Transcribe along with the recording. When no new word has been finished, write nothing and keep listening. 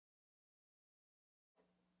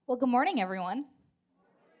Well, good morning, everyone.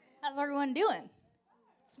 How's everyone doing?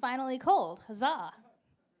 It's finally cold. Huzzah. All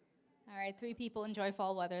right, three people enjoy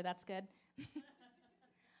fall weather. That's good.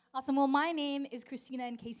 Awesome. Well, my name is Christina.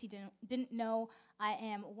 In case you didn't know, I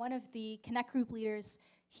am one of the Connect Group leaders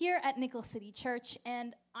here at Nickel City Church,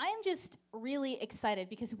 and I am just really excited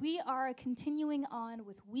because we are continuing on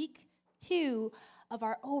with week 2 of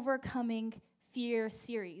our Overcoming Fear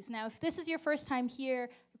series. Now, if this is your first time here,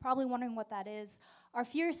 you're probably wondering what that is. Our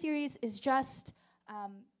Fear series is just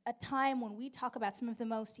a time when we talk about some of the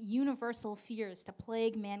most universal fears to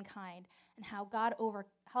plague mankind and how God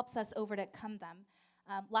helps us overcome them.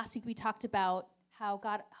 Last week we talked about how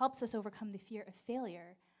God helps us overcome the fear of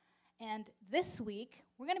failure. And this week,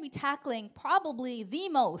 we're going to be tackling probably the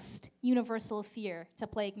most universal fear to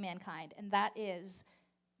plague mankind, and that is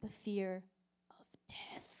the fear of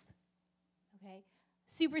death. Okay?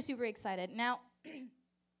 Super, super excited. Now,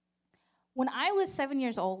 when I was 7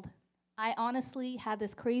 years old, I honestly had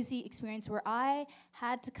this crazy experience where I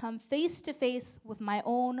had to come face to face with my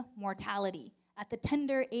own mortality at the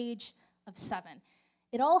tender age of 7.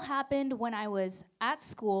 It all happened when I was at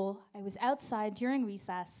school. I was outside during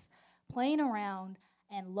recess, playing around,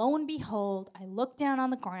 and lo and behold, I looked down on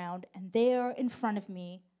the ground, and there in front of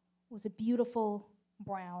me was a beautiful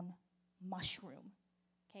brown mushroom.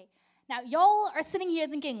 Okay. Now, y'all are sitting here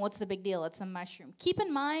thinking, what's the big deal? It's a mushroom. Keep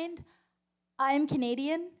in mind, I am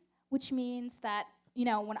Canadian, which means that,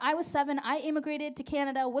 when I was 7, I immigrated to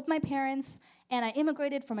Canada with my parents, and I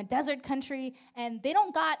immigrated from a desert country, and they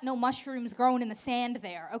don't got no mushrooms growing in the sand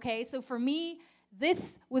there, okay? So for me,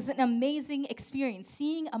 this was an amazing experience,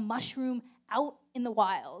 seeing a mushroom out in the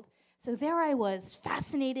wild. So there I was,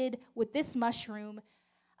 fascinated with this mushroom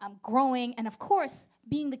growing, and of course,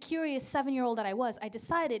 being the curious 7-year-old that I was, I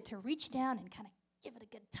decided to reach down and kind of give it a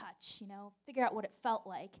good touch, figure out what it felt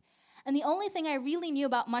like. And the only thing I really knew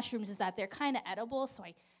about mushrooms is that they're kind of edible, so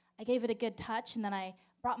I gave it a good touch, and then I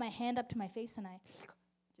brought my hand up to my face, and I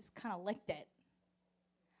just kind of licked it.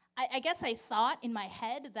 I guess I thought in my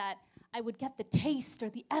head that I would get the taste or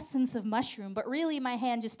the essence of mushroom, but really my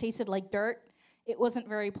hand just tasted like dirt. It wasn't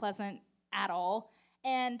very pleasant at all.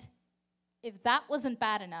 And if that wasn't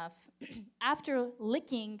bad enough, after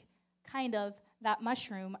licking kind of that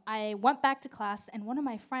mushroom, I went back to class, and one of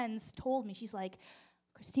my friends told me, she's like,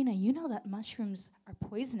 Christina, you know that mushrooms are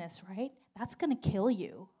poisonous, right? That's going to kill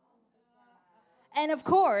you. And of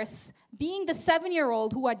course, being the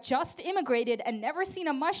 7-year-old who had just immigrated and never seen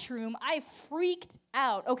a mushroom, I freaked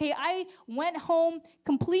out, okay? I went home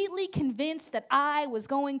completely convinced that I was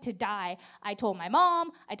going to die. I told my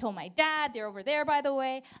mom, I told my dad, they're over there, by the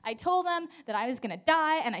way. I told them that I was going to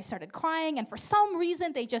die, and I started crying, and for some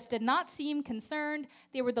reason, they just did not seem concerned.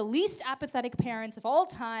 They were the least apathetic parents of all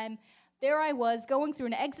time. There I was, going through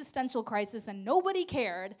an existential crisis, and nobody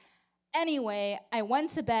cared. Anyway, I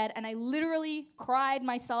went to bed, and I literally cried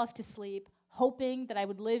myself to sleep, hoping that I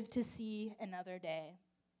would live to see another day.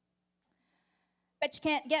 Bet you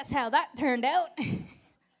can't guess how that turned out.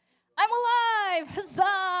 I'm alive!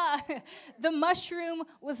 Huzzah! The mushroom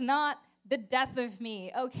was not the death of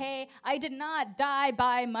me, okay? I did not die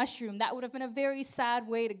by mushroom. That would have been a very sad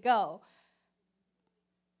way to go.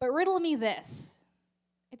 But riddle me this.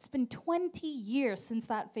 It's been 20 years since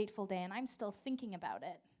that fateful day, and I'm still thinking about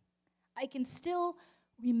it. I can still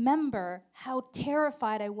remember how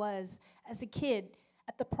terrified I was as a kid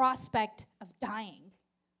at the prospect of dying.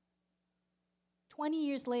 20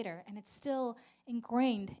 years later, and it's still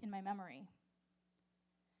ingrained in my memory.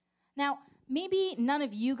 Now, maybe none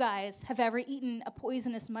of you guys have ever eaten a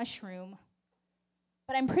poisonous mushroom,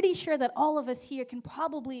 but I'm pretty sure that all of us here can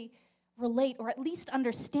probably relate or at least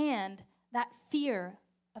understand that fear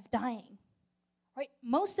of dying, right?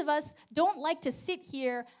 Most of us don't like to sit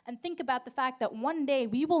here and think about the fact that one day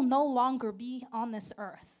we will no longer be on this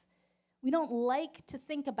earth. We don't like to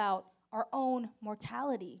think about our own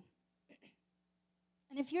mortality.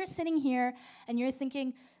 And if you're sitting here and you're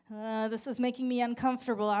thinking, this is making me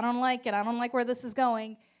uncomfortable, I don't like it, I don't like where this is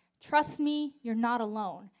going, trust me, you're not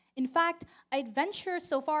alone. In fact, I'd venture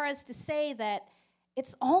so far as to say that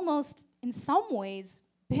it's almost, in some ways,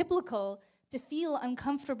 biblical to feel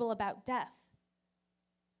uncomfortable about death.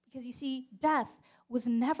 Because you see, death was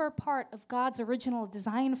never part of God's original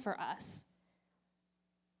design for us.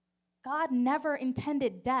 God never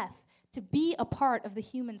intended death to be a part of the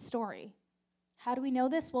human story. How do we know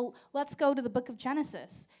this? Well, let's go to the book of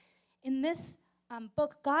Genesis. In this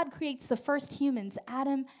book, God creates the first humans,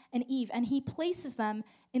 Adam and Eve, and he places them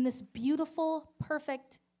in this beautiful,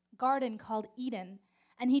 perfect garden called Eden.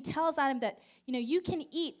 And he tells Adam that, you can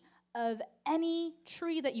eat of any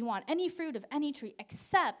tree that you want, any fruit of any tree,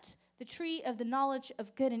 except the tree of the knowledge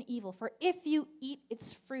of good and evil, for if you eat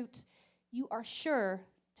its fruit, you are sure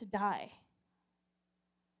to die.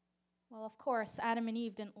 Well, of course, Adam and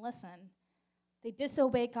Eve didn't listen. They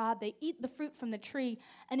disobey God, they eat the fruit from the tree,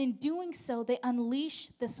 and in doing so, they unleash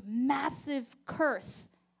this massive curse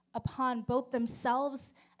upon both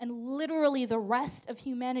themselves and literally the rest of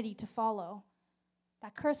humanity to follow.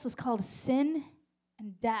 That curse was called sin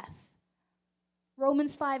and death.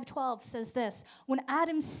 Romans 5:12 says this, when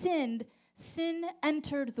Adam sinned, sin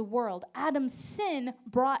entered the world. Adam's sin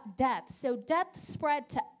brought death. So death spread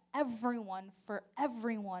to everyone, for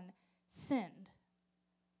everyone sinned.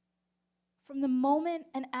 From the moment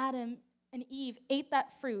Adam and Eve ate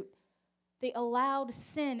that fruit, they allowed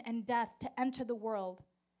sin and death to enter the world.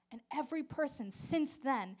 And every person since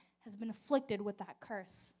then has been afflicted with that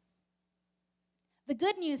curse. The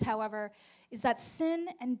good news, however, is that sin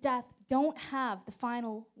and death don't have the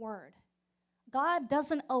final word. God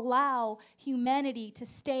doesn't allow humanity to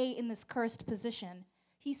stay in this cursed position.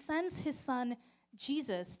 He sends his son,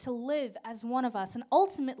 Jesus, to live as one of us and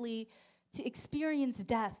ultimately to experience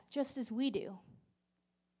death just as we do.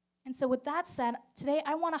 And so with that said, today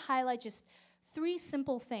I want to highlight just 3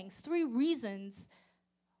 simple things, 3 reasons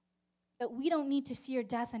that we don't need to fear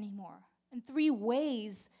death anymore, and 3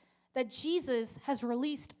 ways that Jesus has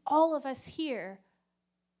released all of us here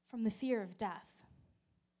from the fear of death.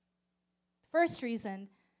 The first reason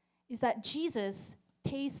is that Jesus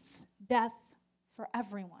tastes death for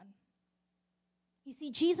everyone. You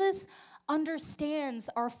see, Jesus understands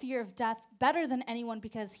our fear of death better than anyone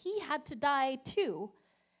because he had to die too.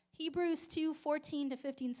 Hebrews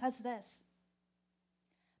 2:14-15 says this,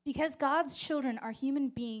 because God's children are human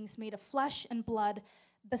beings made of flesh and blood,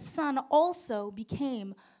 the Son also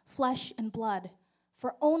became flesh and blood.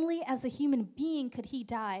 For only as a human being could he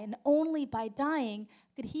die, and only by dying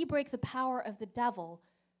could he break the power of the devil,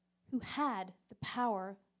 who had the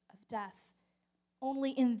power of death.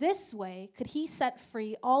 Only in this way could he set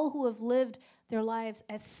free all who have lived their lives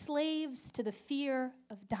as slaves to the fear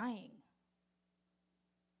of dying.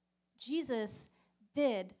 Jesus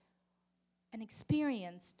did and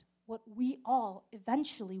experienced what we all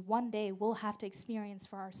eventually one day will have to experience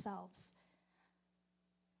for ourselves.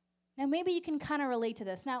 Now, maybe you can kind of relate to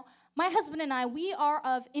this. Now, my husband and I, we are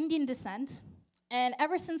of Indian descent, and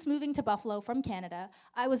ever since moving to Buffalo from Canada,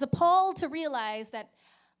 I was appalled to realize that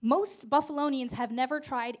most Buffalonians have never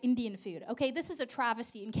tried Indian food. Okay, this is a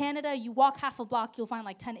travesty. In Canada, you walk half a block, you'll find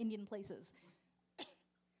like 10 Indian places.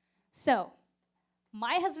 So,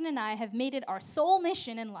 my husband and I have made it our sole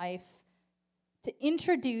mission in life to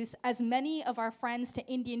introduce as many of our friends to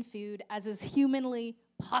Indian food as is humanly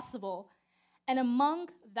possible. And among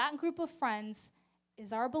that group of friends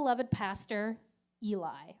is our beloved pastor,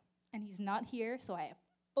 Eli. And he's not here, so I have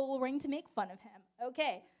full ring to make fun of him.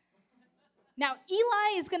 Okay. Now,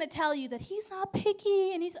 Eli is going to tell you that he's not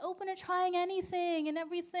picky and he's open to trying anything and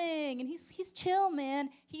everything. And he's chill, man.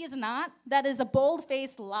 He is not. That is a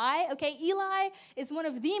bold-faced lie. Okay, Eli is one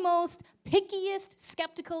of the most pickiest,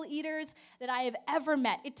 skeptical eaters that I have ever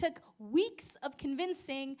met. It took weeks of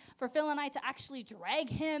convincing for Phil and I to actually drag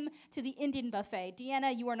him to the Indian buffet.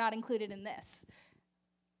 Deanna, you are not included in this.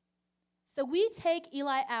 So we take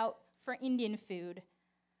Eli out for Indian food.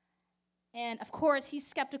 And of course, he's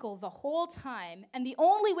skeptical the whole time. And the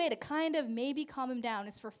only way to kind of maybe calm him down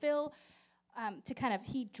is for Phil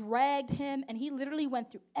he dragged him, and he literally went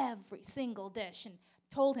through every single dish and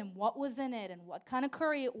told him what was in it and what kind of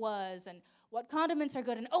curry it was and what condiments are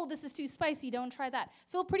good. And, oh, this is too spicy, don't try that.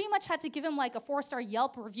 Phil pretty much had to give him like a 4-star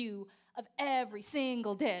Yelp review of every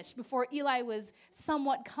single dish before Eli was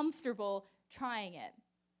somewhat comfortable trying it.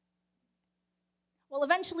 Well,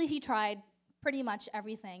 eventually he tried pretty much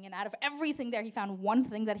everything, and out of everything there, he found one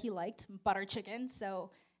thing that he liked, butter chicken.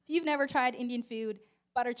 So if you've never tried Indian food,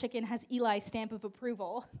 butter chicken has Eli's stamp of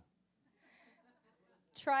approval.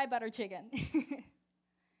 Try butter chicken.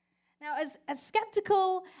 Now, as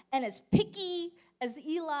skeptical and as picky as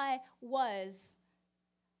Eli was,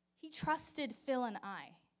 he trusted Phil and I.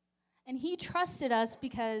 And he trusted us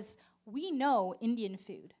because we know Indian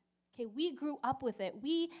food. Okay, we grew up with it.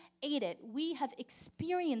 We ate it. We have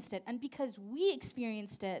experienced it. And because we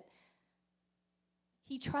experienced it,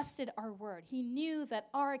 he trusted our word. He knew that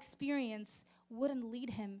our experience wouldn't lead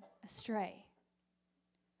him astray.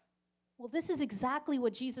 Well, this is exactly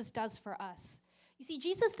what Jesus does for us. You see,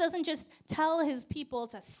 Jesus doesn't just tell his people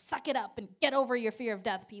to suck it up and get over your fear of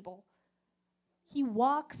death, people. He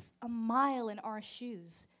walks a mile in our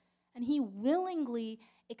shoes, and he willingly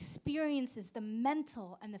experiences the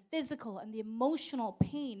mental and the physical and the emotional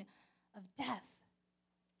pain of death.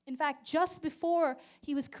 In fact, just before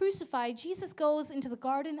he was crucified, Jesus goes into the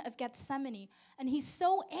Garden of Gethsemane, and he's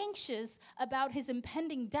so anxious about his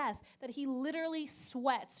impending death that he literally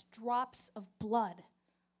sweats drops of blood.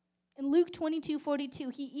 In Luke 22:42,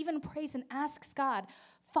 he even prays and asks God,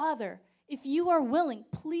 Father, if you are willing,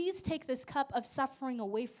 please take this cup of suffering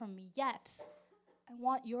away from me. Yet, I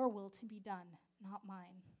want your will to be done, not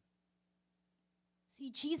mine. See,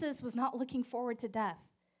 Jesus was not looking forward to death.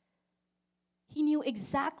 He knew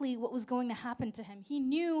exactly what was going to happen to him. He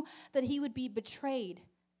knew that he would be betrayed,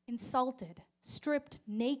 insulted, stripped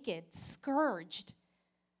naked, scourged,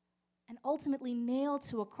 and ultimately nailed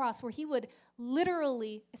to a cross where he would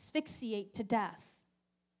literally asphyxiate to death.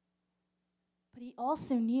 But he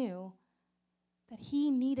also knew that he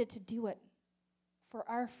needed to do it for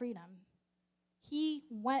our freedom. He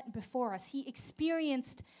went before us. He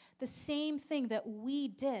experienced the same thing that we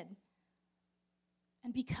did.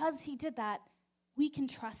 And because he did that, we can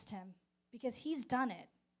trust him because he's done it.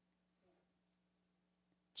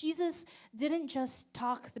 Jesus didn't just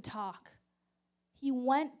talk the talk. He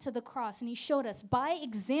went to the cross and he showed us by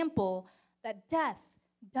example that death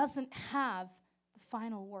doesn't have the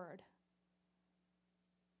final word.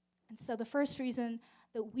 And so the first reason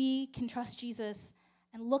that we can trust Jesus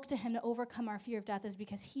and look to him to overcome our fear of death is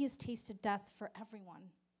because he has tasted death for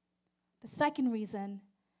everyone. The second reason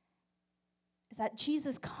is that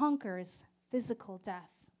Jesus conquers physical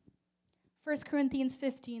death. 1 Corinthians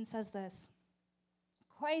 15 says this,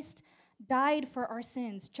 Christ died for our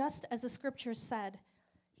sins, just as the scriptures said.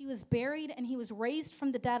 He was buried and he was raised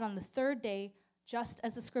from the dead on the third day, just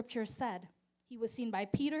as the scriptures said. He was seen by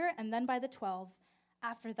Peter and then by the 12.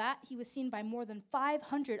 After that, he was seen by more than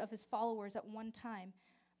 500 of his followers at one time,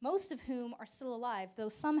 most of whom are still alive, though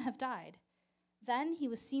some have died. Then he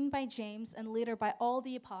was seen by James and later by all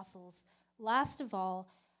the apostles. Last of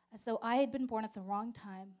all, as though I had been born at the wrong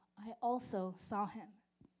time, I also saw him.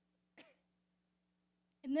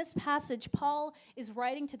 In this passage, Paul is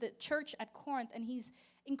writing to the church at Corinth, and he's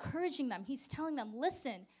encouraging them. He's telling them,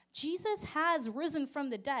 listen, Jesus has risen from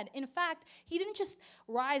the dead. In fact, he didn't just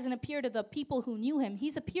rise and appear to the people who knew him.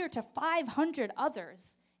 He's appeared to 500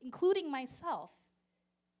 others, including myself.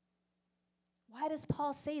 Why does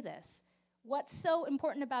Paul say this? What's so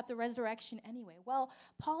important about the resurrection anyway? Well,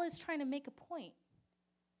 Paul is trying to make a point.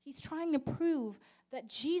 He's trying to prove that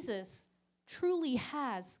Jesus truly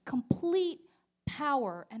has complete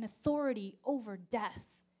power and authority over death.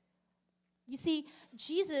 You see,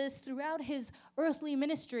 Jesus, throughout his earthly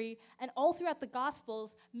ministry and all throughout the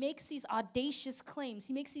Gospels, makes these audacious claims.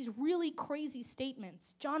 He makes these really crazy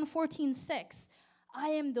statements. John 14:6, I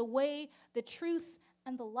am the way, the truth,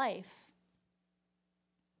 and the life.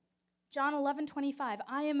 John 11:25,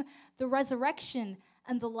 I am the resurrection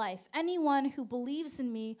and the life. Anyone who believes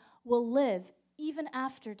in me will live even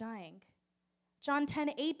after dying. John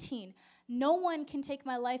 10:18, no one can take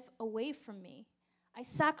my life away from me. I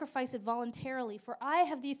sacrifice it voluntarily, for I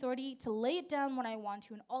have the authority to lay it down when I want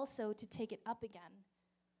to and also to take it up again.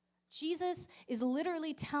 Jesus is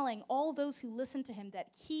literally telling all those who listen to him that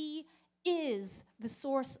he is the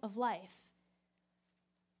source of life.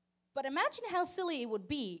 But imagine how silly it would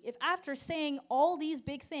be if after saying all these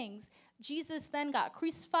big things, Jesus then got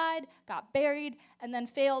crucified, got buried, and then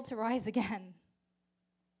failed to rise again.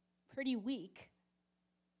 Pretty weak.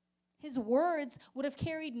 His words would have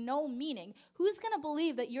carried no meaning. Who's going to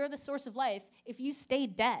believe that you're the source of life if you stay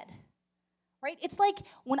dead? Right? It's like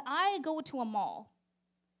when I go to a mall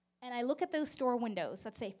and I look at those store windows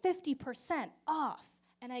that say 50% off,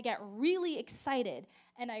 and I get really excited,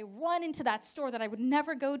 and I run into that store that I would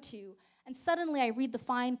never go to, and suddenly I read the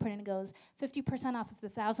fine print and it goes, 50% off of the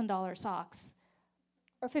 $1,000 socks,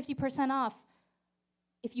 or 50% off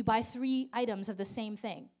if you buy 3 items of the same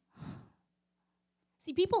thing.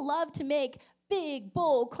 See, people love to make big,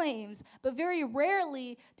 bold claims, but very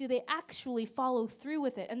rarely do they actually follow through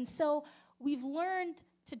with it. And so we've learned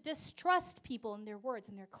to distrust people and their words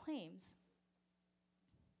and their claims.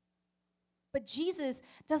 But Jesus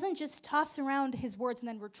doesn't just toss around his words and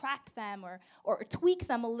then retract them or tweak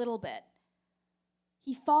them a little bit.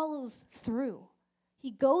 He follows through. He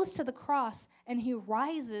goes to the cross and he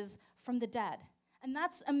rises from the dead. And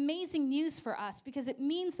that's amazing news for us because it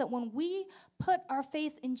means that when we put our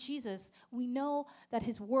faith in Jesus, we know that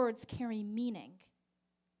his words carry meaning.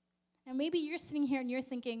 Now, maybe you're sitting here and you're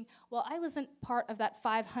thinking, well, I wasn't part of that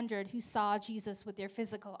 500 who saw Jesus with their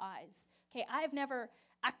physical eyes. Okay, I've never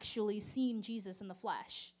actually seen Jesus in the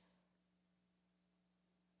flesh.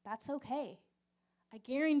 That's okay. I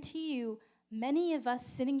guarantee you, many of us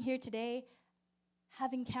sitting here today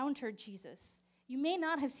have encountered Jesus. You may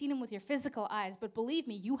not have seen him with your physical eyes, but believe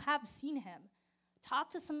me, you have seen him.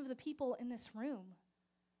 Talk to some of the people in this room.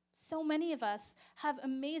 So many of us have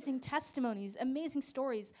amazing testimonies, amazing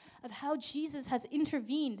stories of how Jesus has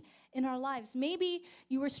intervened in our lives. Maybe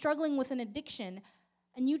you were struggling with an addiction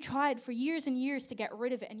and you tried for years and years to get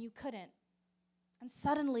rid of it and you couldn't. And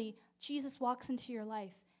suddenly, Jesus walks into your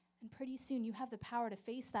life, and pretty soon you have the power to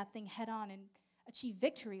face that thing head on and achieve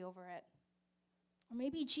victory over it. Or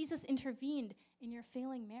maybe Jesus intervened in your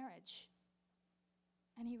failing marriage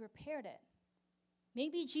and he repaired it.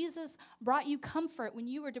 Maybe Jesus brought you comfort when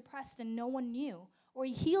you were depressed and no one knew, or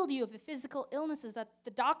he healed you of the physical illnesses that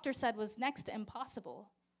the doctor said was next to impossible.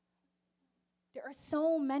 There are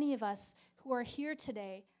so many of us who are here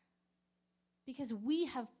today because we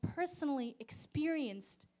have personally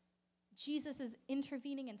experienced Jesus'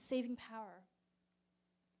 intervening and saving power.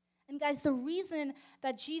 And guys, the reason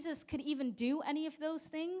that Jesus could even do any of those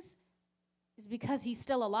things is because he's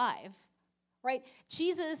still alive, right?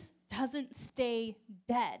 Jesus doesn't stay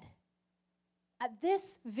dead. At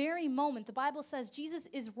this very moment, the Bible says Jesus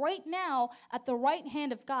is right now at the right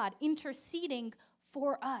hand of God, interceding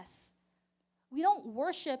for us. We don't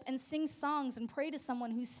worship and sing songs and pray to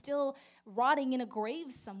someone who's still rotting in a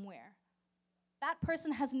grave somewhere. That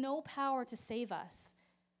person has no power to save us.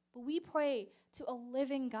 But we pray to a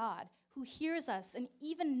living God who hears us and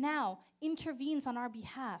even now intervenes on our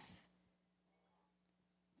behalf.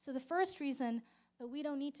 So the first reason that we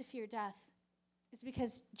don't need to fear death is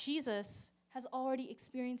because Jesus has already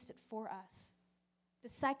experienced it for us. The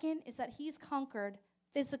second is that he's conquered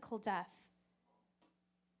physical death.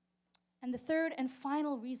 And the third and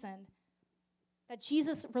final reason that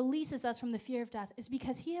Jesus releases us from the fear of death is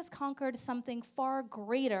because he has conquered something far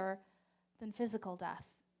greater than physical death.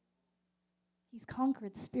 He's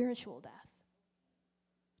conquered spiritual death.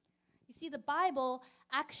 You see, the Bible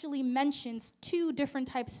actually mentions two different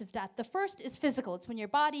types of death. The first is physical. It's when your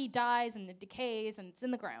body dies and it decays and it's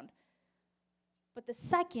in the ground. But the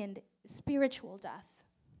second is spiritual death.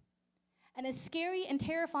 And as scary and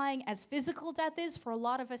terrifying as physical death is for a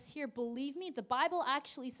lot of us here, believe me, the Bible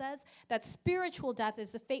actually says that spiritual death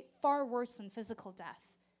is a fate far worse than physical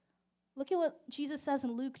death. Look at what Jesus says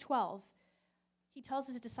in Luke 12. He tells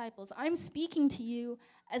his disciples, I'm speaking to you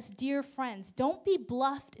as dear friends. Don't be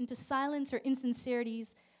bluffed into silence or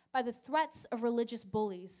insincerities by the threats of religious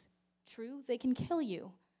bullies. True, they can kill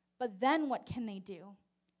you, but then what can they do?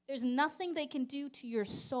 There's nothing they can do to your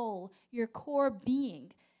soul, your core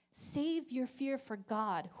being. Save your fear for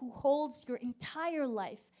God, who holds your entire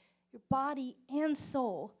life, your body and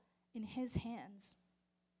soul, in his hands.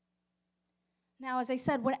 Now, as I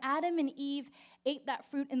said, when Adam and Eve ate that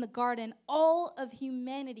fruit in the garden, all of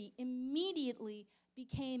humanity immediately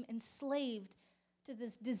became enslaved to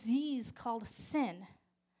this disease called sin,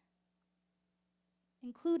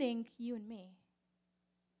 including you and me.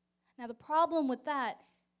 Now, the problem with that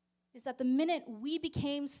is that the minute we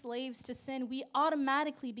became slaves to sin, we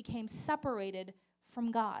automatically became separated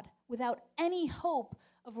from God without any hope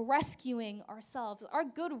of rescuing ourselves. Our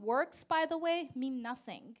good works, by the way, mean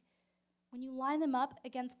nothing. When you line them up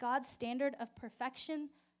against God's standard of perfection,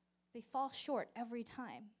 they fall short every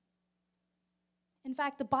time. In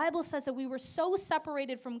fact, the Bible says that we were so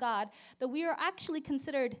separated from God that we are actually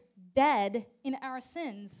considered dead in our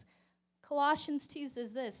sins. Colossians 2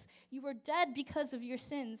 says this, you were dead because of your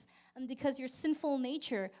sins and because your sinful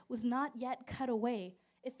nature was not yet cut away.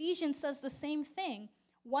 Ephesians says the same thing.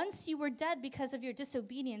 Once you were dead because of your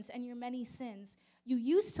disobedience and your many sins. You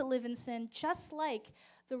used to live in sin just like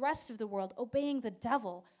the rest of the world, obeying the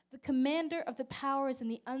devil, the commander of the powers in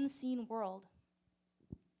the unseen world.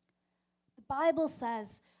 The Bible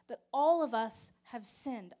says that all of us have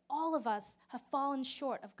sinned. All of us have fallen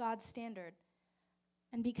short of God's standard.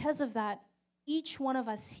 And because of that, each one of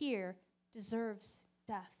us here deserves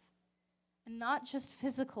death. And not just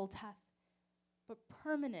physical death, but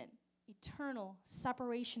permanent, eternal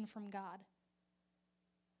separation from God.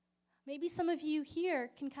 Maybe some of you here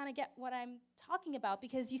can kind of get what I'm talking about,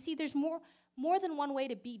 because you see, there's more than one way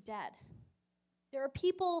to be dead. There are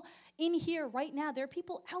people in here right now, there are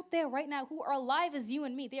people out there right now who are alive as you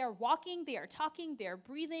and me. They are walking, they are talking, they are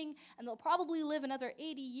breathing, and they'll probably live another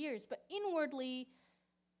 80 years, but inwardly,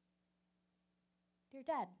 they're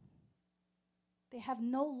dead. They have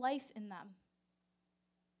no life in them.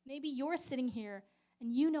 Maybe you're sitting here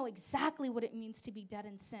and you know exactly what it means to be dead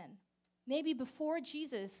in sin. Maybe before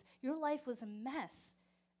Jesus, your life was a mess.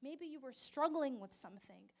 Maybe you were struggling with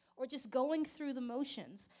something or just going through the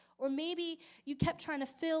motions. Or maybe you kept trying to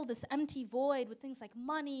fill this empty void with things like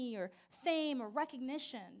money or fame or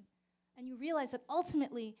recognition. And you realize that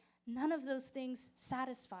ultimately, none of those things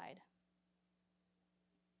satisfied.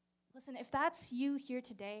 Listen, if that's you here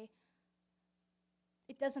today,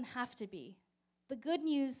 it doesn't have to be. The good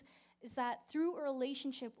news is that through a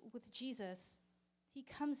relationship with Jesus, he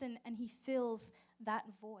comes in and he fills that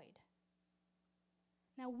void.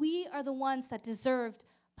 Now, we are the ones that deserved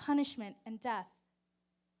punishment and death,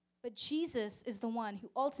 but Jesus is the one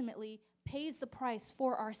who ultimately pays the price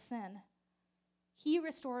for our sin. He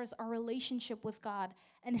restores our relationship with God,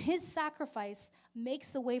 and his sacrifice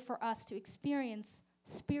makes a way for us to experience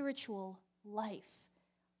spiritual life.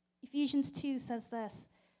 Ephesians 2 says this,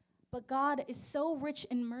 "But God is so rich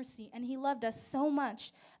in mercy, and he loved us so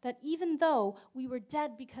much that even though we were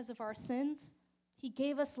dead because of our sins, he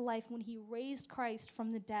gave us life when he raised Christ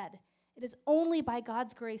from the dead. It is only by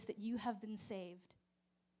God's grace that you have been saved."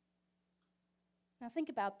 Now think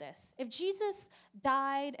about this. If Jesus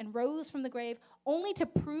died and rose from the grave only to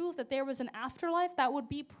prove that there was an afterlife, that would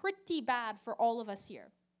be pretty bad for all of us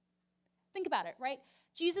here. Think about it, right?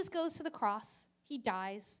 Jesus goes to the cross, he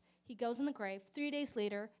dies, he goes in the grave. 3 days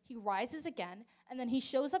later, he rises again, and then he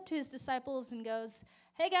shows up to his disciples and goes,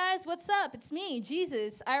 "Hey guys, what's up? It's me,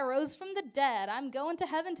 Jesus. I rose from the dead. I'm going to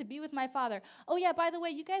heaven to be with my Father. Oh yeah, by the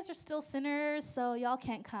way, you guys are still sinners, so y'all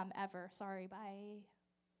can't come ever. Sorry, bye."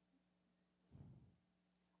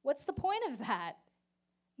 What's the point of that?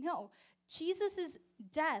 No, Jesus'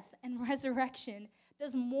 death and resurrection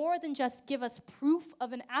does more than just give us proof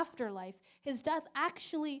of an afterlife. His death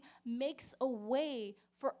actually makes a way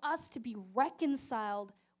for us to be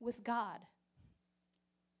reconciled with God.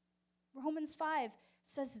 Romans 5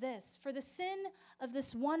 says this, "For the sin of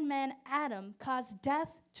this one man, Adam, caused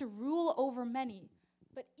death to rule over many.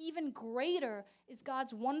 But even greater is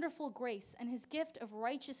God's wonderful grace, and his gift of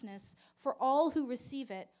righteousness for all who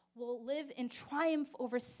receive it will live in triumph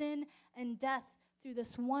over sin and death through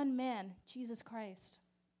this one man, Jesus Christ."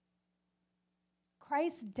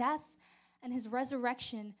 Christ's death and his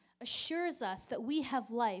resurrection assures us that we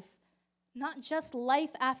have life, not just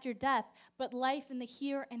life after death, but life in the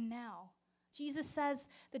here and now. Jesus says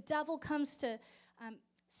the devil comes to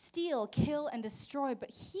steal, kill, and destroy, but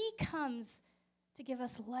he comes to give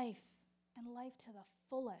us life, and life to the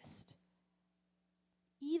fullest.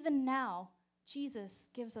 Even now, Jesus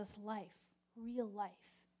gives us life, real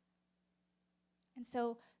life. And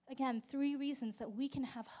so, again, 3 reasons that we can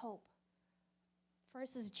have hope.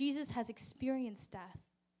 First is Jesus has experienced death.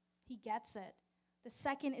 He gets it. The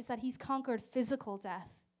second is that he's conquered physical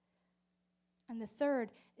death. And the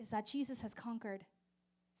third is that Jesus has conquered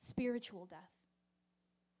spiritual death.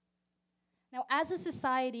 Now, as a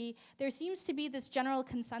society, there seems to be this general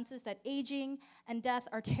consensus that aging and death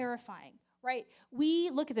are terrifying, right? We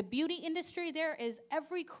look at the beauty industry, there is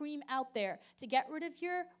every cream out there to get rid of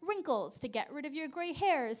your wrinkles, to get rid of your gray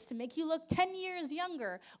hairs, to make you look 10 years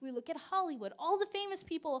younger. We look at Hollywood. All the famous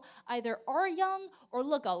people either are young or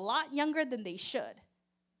look a lot younger than they should.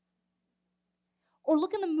 Or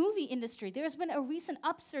look in the movie industry. There's been a recent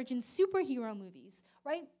upsurge in superhero movies,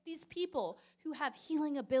 right? These people who have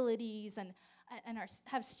healing abilities and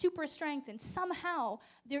have super strength, and somehow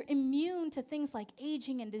they're immune to things like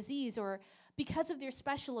aging and disease, or because of their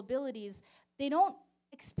special abilities, they don't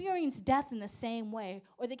experience death in the same way,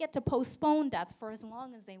 or they get to postpone death for as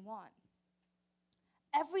long as they want.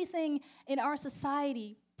 Everything in our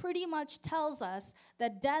society pretty much tells us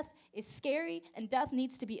that death is scary and death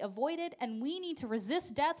needs to be avoided, and we need to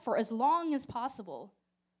resist death for as long as possible.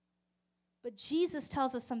 But Jesus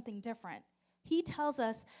tells us something different. He tells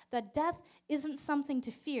us that death isn't something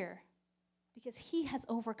to fear because he has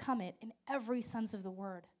overcome it in every sense of the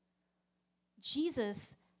word.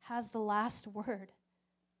 Jesus has the last word.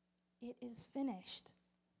 It is finished.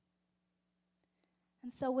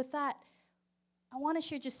 And so with that, I want to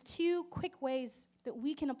share just 2 quick ways that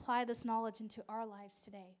we can apply this knowledge into our lives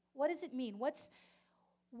today. What does it mean?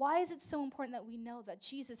 Why is it so important that we know that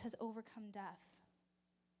Jesus has overcome death?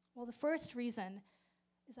 Well, the first reason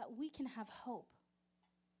is that we can have hope.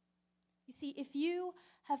 You see, if you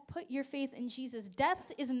have put your faith in Jesus,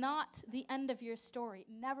 death is not the end of your story.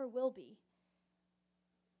 It never will be.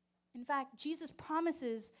 In fact, Jesus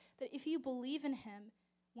promises that if you believe in him,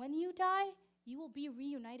 when you die, you will be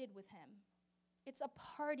reunited with him. It's a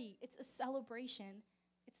party. It's a celebration.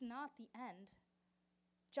 It's not the end.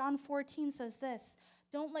 John 14 says this,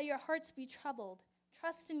 "Don't let your hearts be troubled.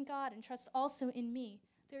 Trust in God and trust also in me.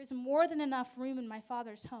 There is more than enough room in my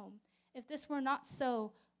Father's home. If this were not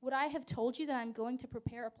so, would I have told you that I'm going to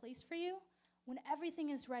prepare a place for you? When everything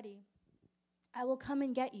is ready, I will come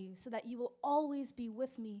and get you so that you will always be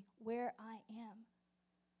with me where I am."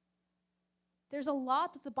 There's a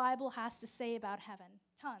lot that the Bible has to say about heaven.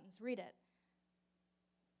 Tons. Read it.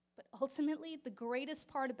 But ultimately, the greatest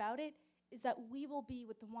part about it is that we will be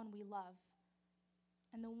with the one we love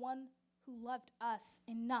and the one who loved us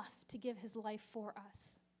enough to give his life for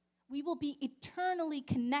us. We will be eternally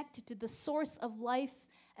connected to the source of life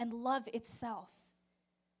and love itself.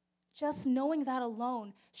 Just knowing that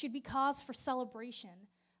alone should be cause for celebration.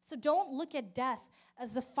 So don't look at death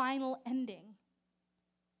as the final ending.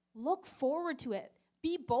 Look forward to it.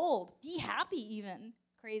 Be bold. Be happy even.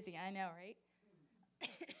 Crazy, I know, right?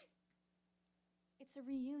 It's a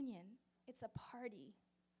reunion. It's a party.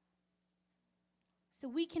 So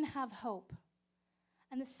we can have hope.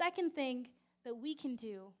 And the second thing that we can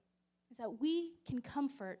do is that we can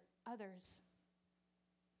comfort others.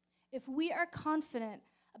 If we are confident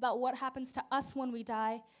about what happens to us when we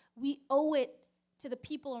die, we owe it to the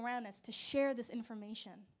people around us to share this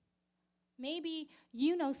information. Maybe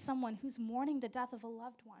you know someone who's mourning the death of a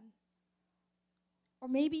loved one. Or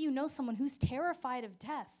maybe you know someone who's terrified of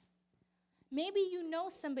death. Maybe you know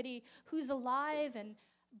somebody who's alive and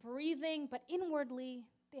breathing, but inwardly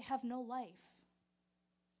they have no life.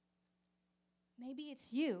 Maybe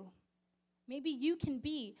it's you. Maybe you can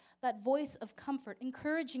be that voice of comfort,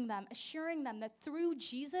 encouraging them, assuring them that through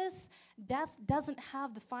Jesus, death doesn't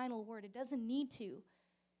have the final word. It doesn't need to.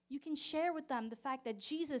 You can share with them the fact that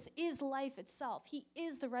Jesus is life itself. He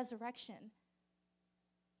is the resurrection.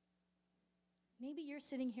 Maybe you're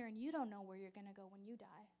sitting here and you don't know where you're going to go when you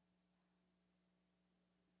die.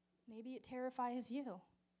 Maybe it terrifies you.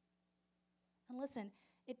 And listen,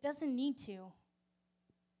 it doesn't need to.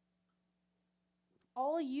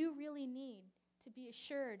 All you really need to be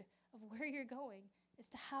assured of where you're going is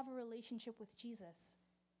to have a relationship with Jesus.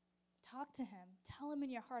 Talk to him. Tell him in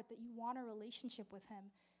your heart that you want a relationship with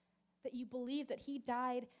him, that you believe that he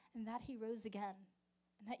died and that he rose again,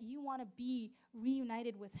 and that you want to be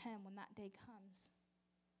reunited with him when that day comes.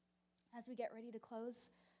 As we get ready to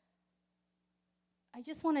close, I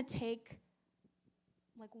just want to take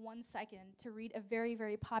 1 second to read a very,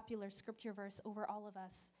 very popular scripture verse over all of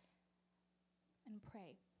us and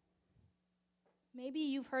pray. Maybe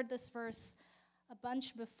you've heard this verse a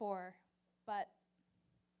bunch before, but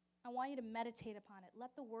I want you to meditate upon it.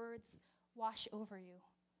 Let the words wash over you.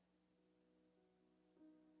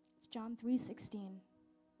 It's John 3:16.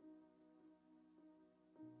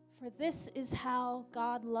 For this is how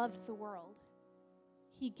God loved the world.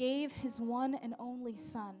 He gave his one and only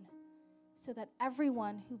Son, so that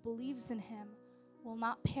everyone who believes in him will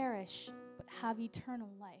not perish, but have eternal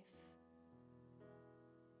life.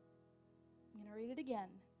 I'm going to read it again.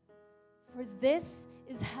 For this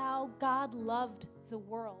is how God loved the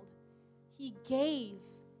world. He gave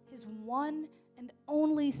his one and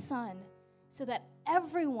only Son, so that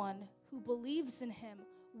everyone who believes in him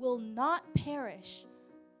will not perish,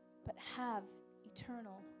 but have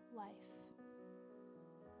eternal life.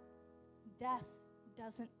 Death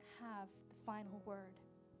doesn't have the final word.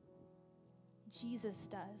 Jesus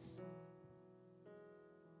does.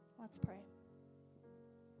 Let's pray.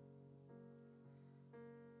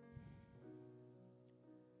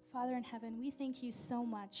 Father in heaven, we thank you so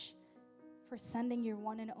much for sending your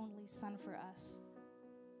one and only Son for us.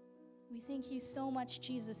 We thank you so much,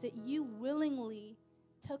 Jesus, that you willingly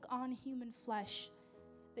took on human flesh,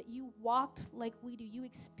 that you walked like we do. You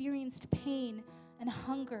experienced pain and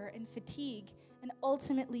hunger and fatigue, and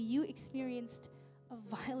ultimately you experienced a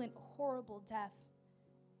violent, horrible death.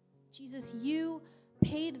 Jesus, you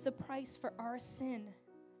paid the price for our sin,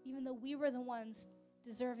 even though we were the ones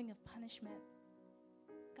deserving of punishment.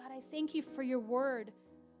 God, I thank you for your word,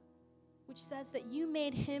 which says that you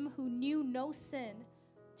made him who knew no sin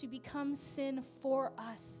to become sin for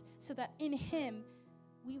us, so that in him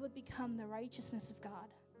we would become the righteousness of God.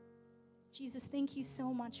 Jesus, thank you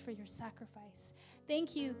so much for your sacrifice.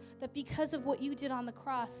 Thank you that because of what you did on the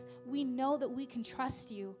cross, we know that we can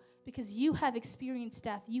trust you because you have experienced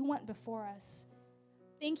death. You went before us.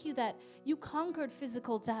 Thank you that you conquered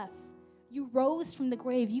physical death. You rose from the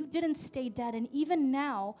grave. You didn't stay dead. And even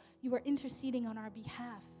now, you are interceding on our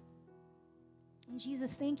behalf. And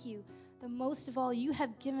Jesus, thank you that most of all, you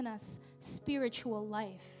have given us spiritual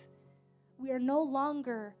life. We are no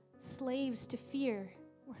longer slaves to fear.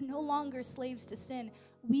 We're no longer slaves to sin.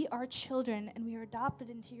 We are children, and we are adopted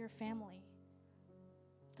into your family.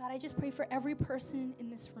 God, I just pray for every person in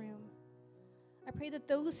this room. I pray that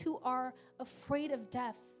those who are afraid of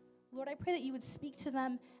death, Lord, I pray that you would speak to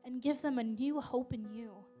them and give them a new hope in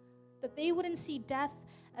you, that they wouldn't see death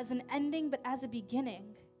as an ending, but as a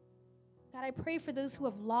beginning. God, I pray for those who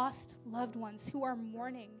have lost loved ones, who are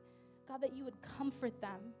mourning, God, that you would comfort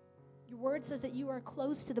them. Your word says that you are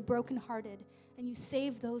close to the brokenhearted and you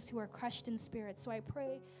save those who are crushed in spirit. So I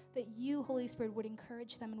pray that you, Holy Spirit, would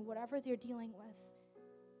encourage them in whatever they're dealing with.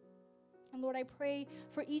 And Lord, I pray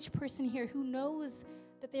for each person here who knows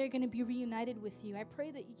that they are going to be reunited with you. I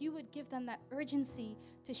pray that you would give them that urgency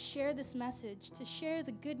to share this message, to share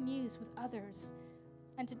the good news with others,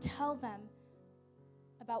 and to tell them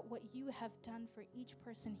about what you have done for each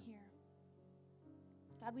person here.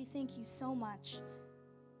 God, we thank you so much.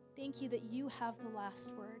 Thank you that you have the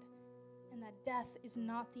last word and that death is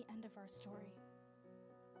not the end of our story.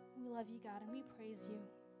 We love you, God, and we praise you.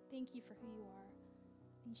 Thank you for who you are.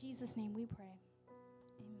 In Jesus' name we pray.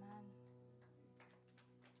 Amen.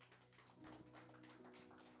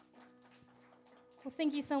 Well,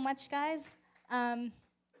 thank you so much, guys.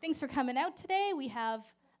 Thanks for coming out today. We have,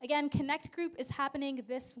 again, Connect Group is happening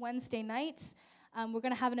this Wednesday night. We're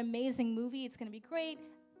going to have an amazing movie. It's going to be great.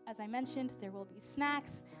 As I mentioned, there will be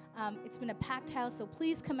snacks. It's been a packed house, so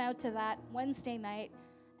please come out to that Wednesday night.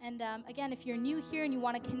 And again, if you're new here and you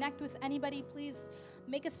want to connect with anybody, please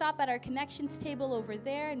make a stop at our connections table over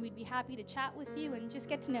there, and we'd be happy to chat with you and just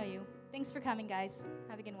get to know you. Thanks for coming, guys.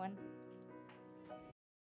 Have a good one.